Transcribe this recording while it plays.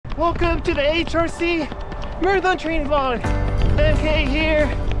Welcome to the AHRC Marathon Training Vlog. MK here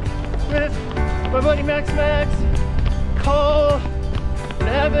with my buddy Max, Cole, and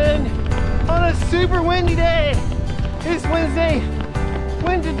Evan on a super windy day. It's Wednesday.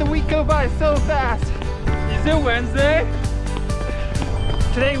 When did the week go by so fast? Is it Wednesday?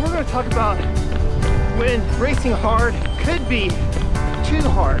 Today we're going to talk about when racing hard could be too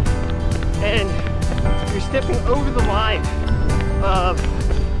hard and you're stepping over the line of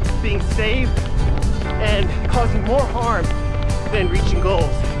being safe and causing more harm than reaching goals.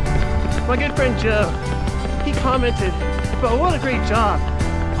 My good friend Joe, he commented about what a great job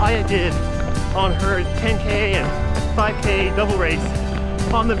Aya did on her 10K and 5K double race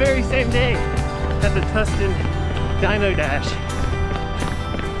on the very same day at the Tustin Dyno Dash.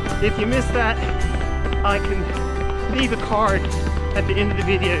 If you missed that, I can leave a card at the end of the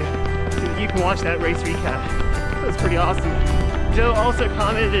video so that you can watch that race recap. It was pretty awesome. Joe also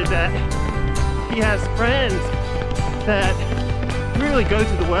commented that he has friends that really go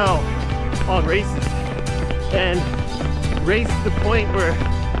to the well on races and race to the point where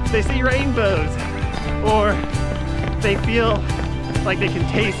they see rainbows or they feel like they can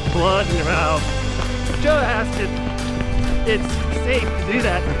taste blood in their mouth. Joe asked if it's safe to do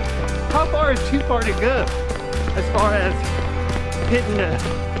that. How far is too far to go as far as hitting the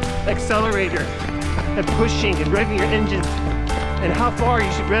accelerator and pushing and revving your engines, and how far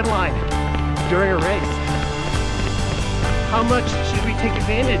you should redline during a race? How much should we take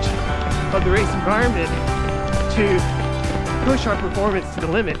advantage of the race environment to push our performance to the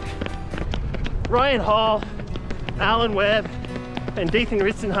limit? Ryan Hall, Alan Webb, and Dathan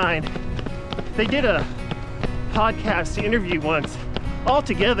Ritzenheim, they did a podcast interview once all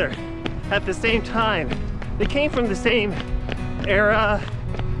together at the same time. They came from the same era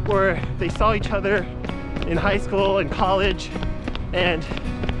where they saw each other in high school and college, and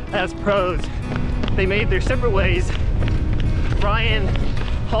as pros they made their separate ways. Ryan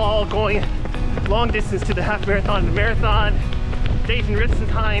Hall going long distance to the half marathon and the marathon, Dathan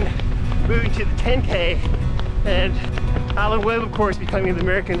Ritzenheim moving to the 10K, and Alan Webb, of course, becoming the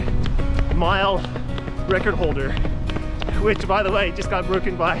American mile record holder, which, by the way, just got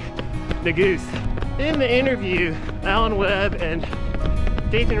broken by the Goose. In the interview, Alan Webb and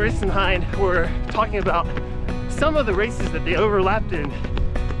Dathan Ritzenheim were talking about some of the races that they overlapped in.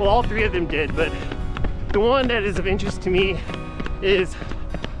 Well, all three of them did, but the one that is of interest to me is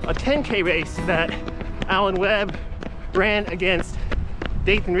a 10K race that Alan Webb ran against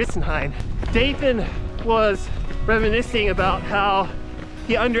Dathan Ritzenheim. Dathan was reminiscing about how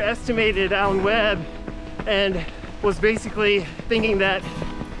he underestimated Alan Webb and was basically thinking that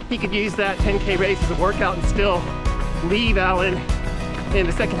he could use that 10K race as a workout and still leave Alan in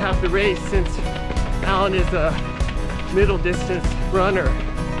the second half of the race, since Alan is a middle distance runner.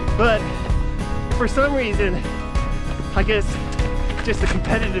 But for some reason, I guess just the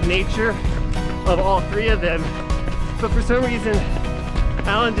competitive nature of all three of them, but for some reason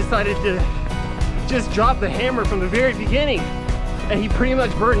Alan decided to just drop the hammer from the very beginning, and he pretty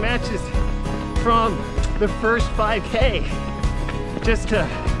much burned matches from the first 5K just to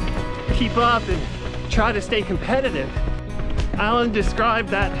keep up and try to stay competitive. Alan described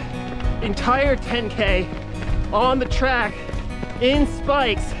that entire 10K on the track in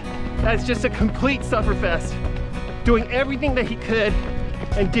spikes as just a complete sufferfest, doing everything that he could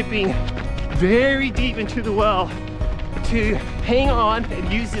and dipping very deep into the well to hang on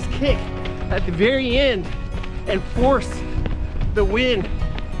and use his kick at the very end and force the win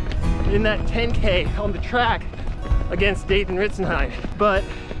in that 10K on the track against Dathan Ritzenheim. But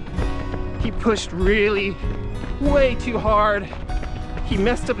he pushed really way too hard. He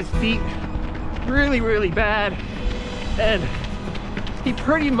messed up his feet really bad, and he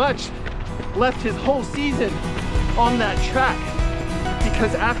pretty much left his whole season on that track,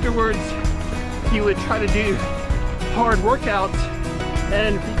 because afterwards he would try to do hard workouts,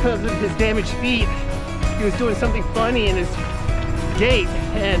 and because of his damaged feet he was doing something funny in his gait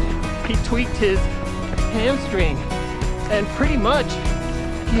and he tweaked his hamstring, and pretty much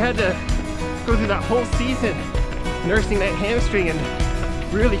he had to go through that whole season nursing that hamstring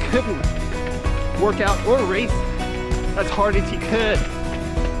and really couldn't work out or race as hard as he could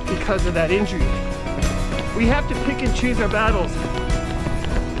because of that injury. We have to pick and choose our battles.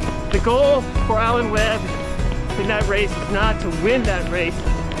 The goal for Alan Webb in that race was not to win that race.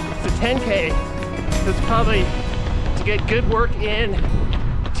 It's a 10K. It's probably to get good work in,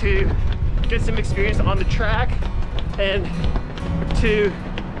 to get some experience on the track, and to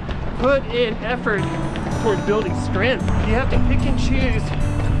put in effort towards building strength. You have to pick and choose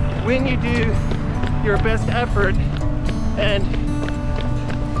when you do your best effort, and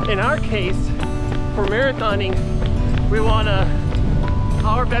In our case, for marathoning, we want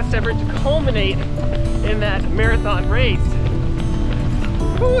our best effort to culminate in that marathon race.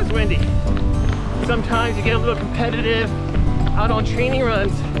 Ooh, it's windy. Sometimes you get a little competitive out on training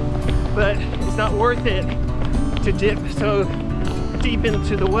runs, but it's not worth it to dip so deep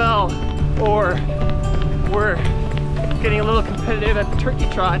into the well, or we're getting a little competitive at the turkey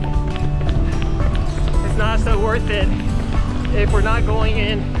trot. It's not so worth it if we're not going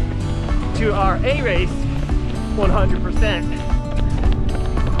in to our A race 100%.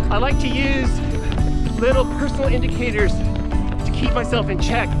 I like to use little personal indicators to keep myself in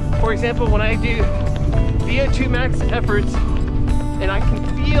check. For example, when I do VO2 max efforts and I can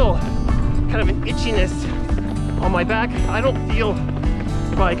feel kind of an itchiness on my back, I don't feel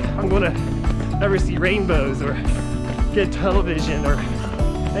like I'm gonna ever see rainbows or get television or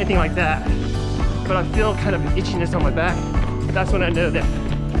anything like that, but I feel kind of an itchiness on my back. That's when I know that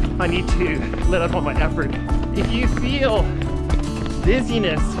I need to let up on my effort. If you feel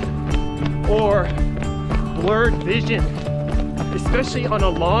dizziness or blurred vision, especially on a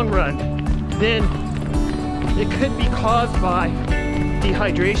long run, then it could be caused by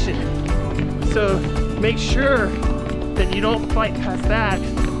dehydration. So make sure that you don't fight past that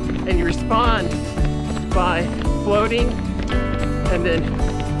and you respond by floating and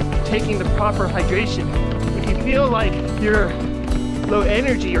then taking the proper hydration. If you feel like you're low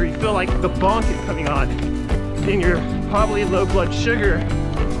energy or you feel like the bonk is coming on, then you're probably low blood sugar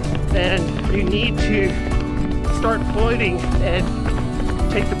and you need to start floating and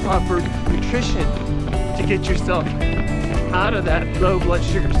take the proper nutrition to get yourself out of that low blood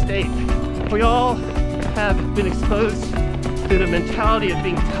sugar state. We all have been exposed to the mentality of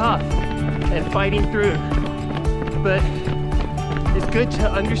being tough and fighting through, but it's good to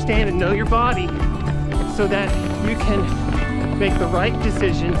understand and know your body so that you can make the right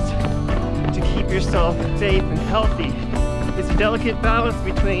decisions to keep yourself safe and healthy. It's a delicate balance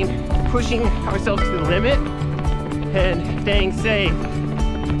between pushing ourselves to the limit and staying safe,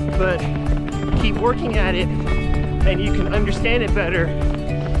 but keep working at it and you can understand it better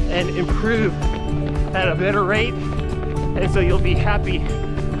and improve at a better rate, and so you'll be happy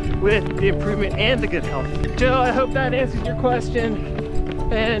with the improvement and the good health. Joe, I hope that answers your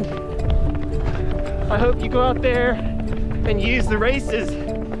question, and I hope you go out there and use the races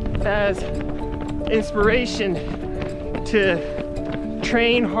as inspiration to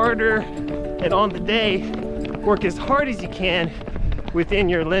train harder and on the day work as hard as you can within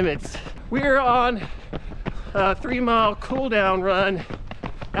your limits. We're on a 3-mile cool down run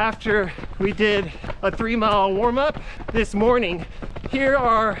after we did a 3-mile warm-up this morning. Here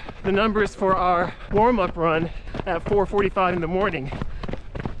are the numbers for our warm-up run at 4:45 in the morning.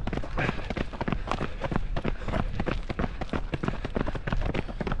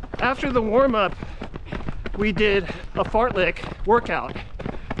 After the warm-up, we did a fartlek workout.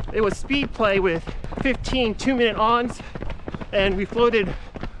 It was speed play with 15 2-minute ons, and we floated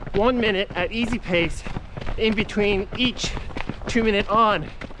 1 minute at easy pace in between each 2-minute on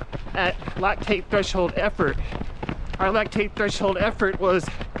at lactate threshold effort. Our lactate threshold effort was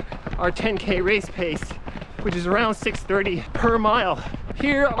our 10K race pace, which is around 6:30 per mile.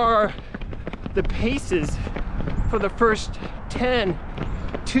 Here are the paces for the first 10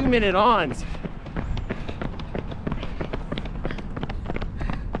 2-minute ons.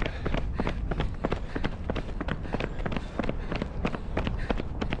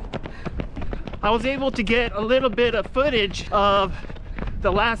 I was able to get a little bit of footage of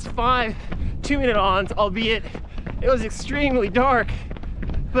the last 5 2-minute ons, albeit it was extremely dark,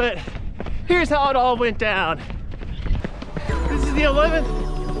 but here's how it all went down. This is the 11th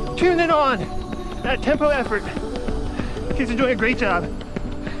 2-minute on at tempo effort. Kids are doing a great job.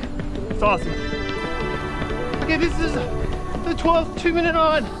 It's awesome. Okay, this is the 12th 2-minute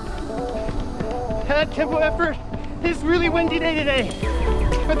on at tempo effort. It's a really windy day today,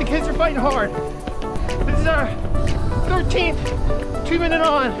 but the kids are fighting hard. This is our 13th 2-minute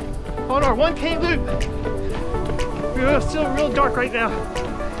on our 1K loop. We're still real dark right now.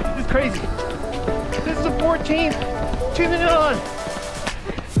 This is crazy. This is the 14th 2-minute on.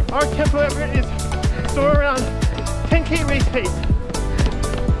 Our tempo effort is still around 10K race pace.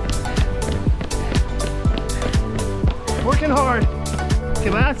 Working hard. Okay,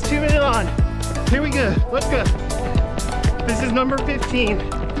 last 2-minute on. Here we go. Let's go. This is number 15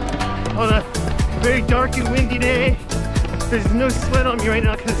 on a very dark and windy day. There's no sweat on me right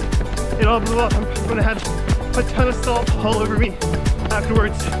now because it all blew up. I'm gonna have a ton of salt all over me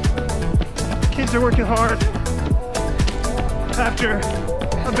afterwards. Kids are working hard after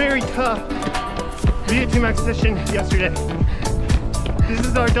a very tough VO2 max session yesterday. This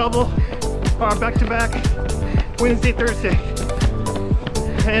is our double, our back-to-back Wednesday, Thursday.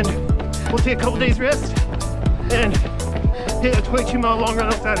 And we'll take a couple days rest and hit a 22-mile long run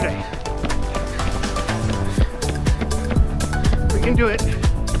on Saturday. We can do it.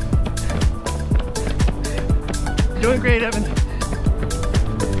 Doing great, Evan.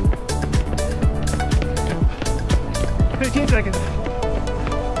 15 seconds.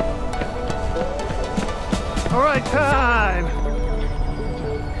 All right, time.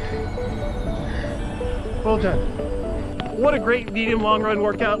 Well done. What a great medium long run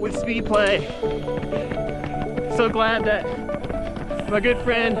workout with speed play. So glad that my good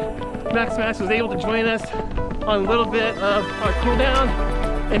friend Max was able to join us on a little bit of our cool down.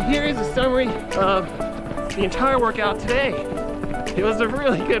 And here is a summary of the entire workout today. It was a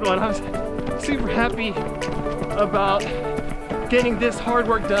really good one. I was super happy about getting this hard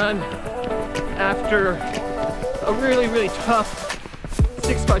work done after a really, really tough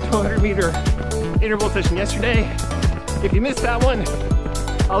 6 by 1200 meter interval session yesterday. If you missed that one,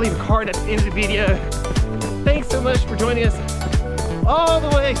 I'll leave a card at the end of the video. Thanks so much for joining us all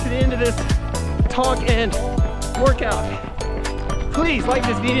the way to the end of this talk and workout. Please like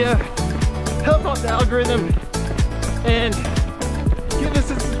this video, help out the algorithm, and give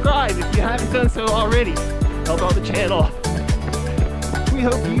us a subscribe if you haven't done so already. Help out the channel. We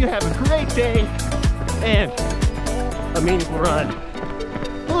hope you have a great day and a meaningful run.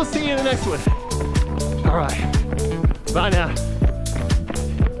 We'll see you in the next one. All right, bye now.